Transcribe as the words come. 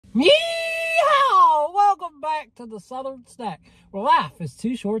Yeehaw! Welcome back to the Southern Snack, where life is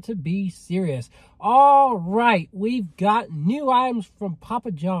too short to be serious. All right, we've got new items from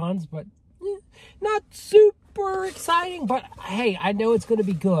Papa John's, but not super exciting. But hey, I know it's going to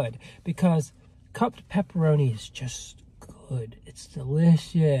be good because cupped pepperoni is just good. It's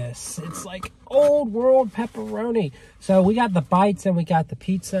delicious. It's like old world pepperoni. So we got the bites and we got the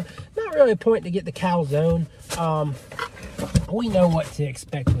pizza. Not really a point to get the calzone. We know what to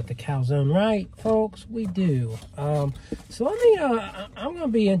expect with the calzone, right, folks? We do. So let me, I'm going to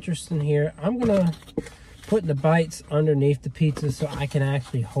be interested here. I'm going to put the bites underneath the pizza so I can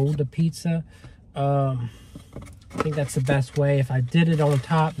actually hold the pizza. I think that's the best way. If I did it on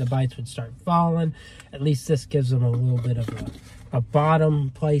top, the bites would start falling. At least this gives them a little bit of a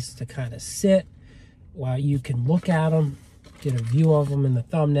bottom place to kind of sit while you can look at them, get a view of them in the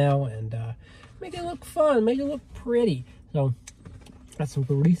thumbnail, and make it look fun, make it look pretty. So, got some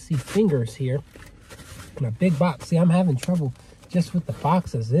greasy fingers here in a big box. See, I'm having trouble just with the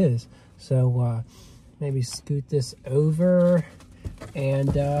box as is. So, maybe scoot this over.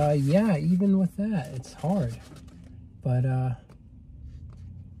 And, yeah, even with that, it's hard. But,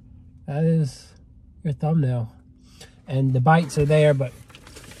 that is your thumbnail. And the bites are there, but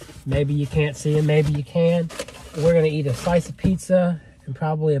maybe you can't see them, maybe you can. We're going to eat a slice of pizza and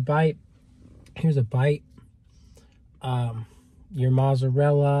probably a bite. Here's a bite. Your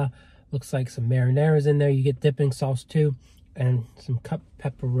mozzarella, looks like some marinara's in there. You get dipping sauce too, and some cupped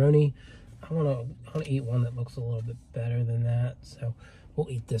pepperoni. I want to eat one that looks a little bit better than that, so we'll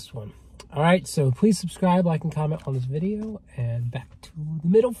eat this one. All right, so please subscribe, like, and comment on this video, and back to the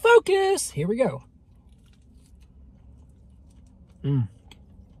middle focus. Here we go.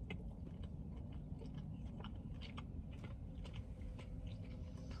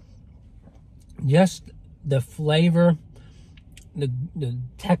 Just the flavor, the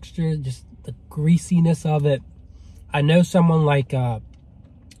texture, just the greasiness of it. I know someone like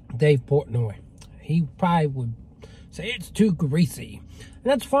Dave Portnoy. He probably would say it's too greasy.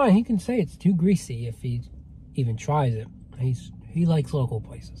 And that's fine. He can say it's too greasy if he even tries it. He likes local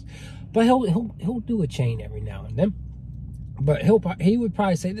places. But he'll do a chain every now and then. But he would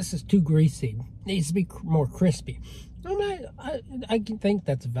probably say this is too greasy. It needs to be more crispy. I can think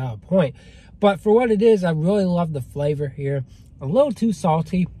that's a valid point. But for what it is, I really love the flavor here. A little too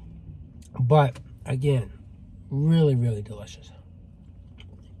salty, but again, really, really delicious.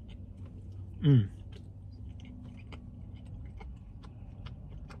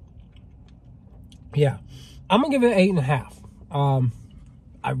 Yeah, I'm gonna give it 8.5.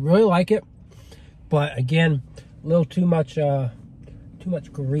 I really like it, but again, a little too much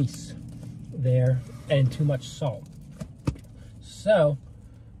grease there and too much salt. So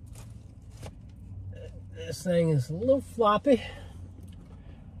this thing is a little floppy,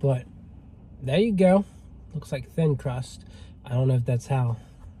 but there you go. Looks like thin crust. I don't know if that's how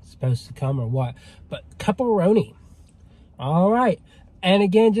it's supposed to come or what, but pepperoni. All right. And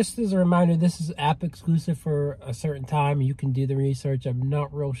again, just as a reminder, this is app exclusive for a certain time. You can do the research. I'm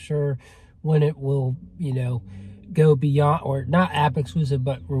not real sure when it will, you know, go beyond, or not app exclusive,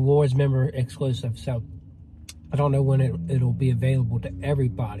 but rewards member exclusive. So I don't know when it'll be available to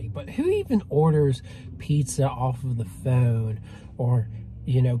everybody. But who even orders pizza off of the phone, or,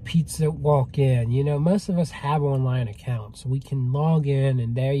 you know, pizza walk-in? You know, most of us have online accounts, so we can log in,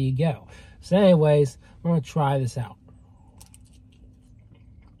 and there you go. So anyways, we're going to try this out.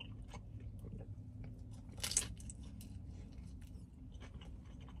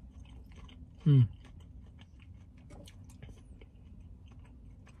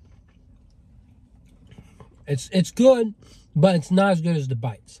 It's good, but it's not as good as the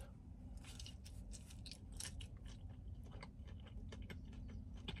bites.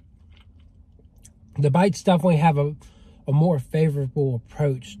 The bites definitely have a more favorable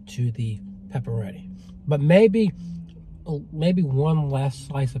approach to the pepperoni, but maybe one less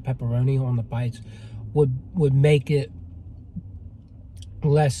slice of pepperoni on the bites would make it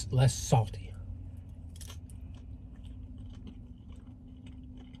less salty.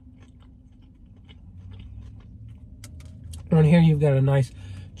 On here, you've got a nice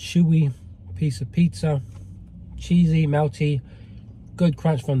chewy piece of pizza, cheesy, melty, good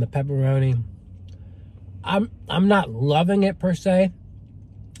crunch from the pepperoni. I'm not loving it per se,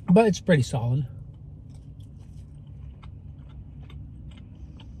 but it's pretty solid.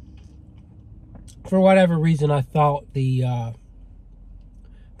 For whatever reason, I thought the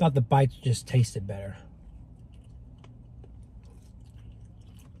bites just tasted better.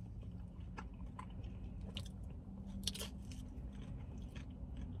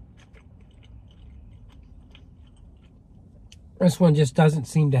 This one just doesn't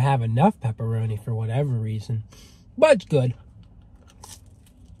seem to have enough pepperoni for whatever reason. But it's good.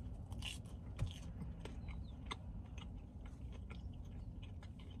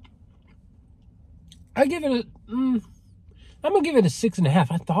 I give it a, I'm going to give it a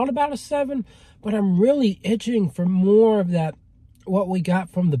 6.5. I thought about a 7, but I'm really itching for more of that, what we got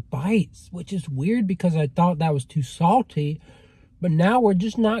from the bites, which is weird because I thought that was too salty, but now we're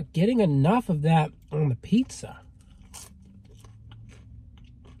just not getting enough of that on the pizza.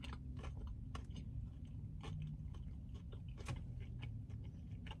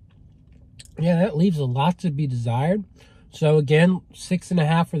 Yeah, that leaves a lot to be desired. So again,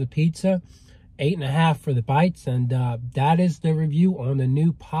 6.5 for the pizza, 8.5 for the bites, and that is the review on the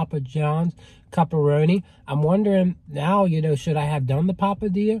new Papa John's Cupperoni. I'm wondering now, you know, should I have done the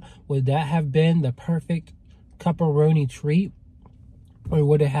Papadia? Would that have been the perfect Cupperoni treat? Or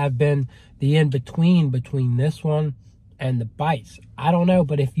would it have been the in-between between this one and the bites? I don't know,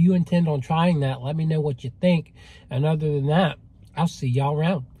 but if you intend on trying that, let me know what you think. And other than that, I'll see y'all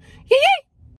around. Yeah!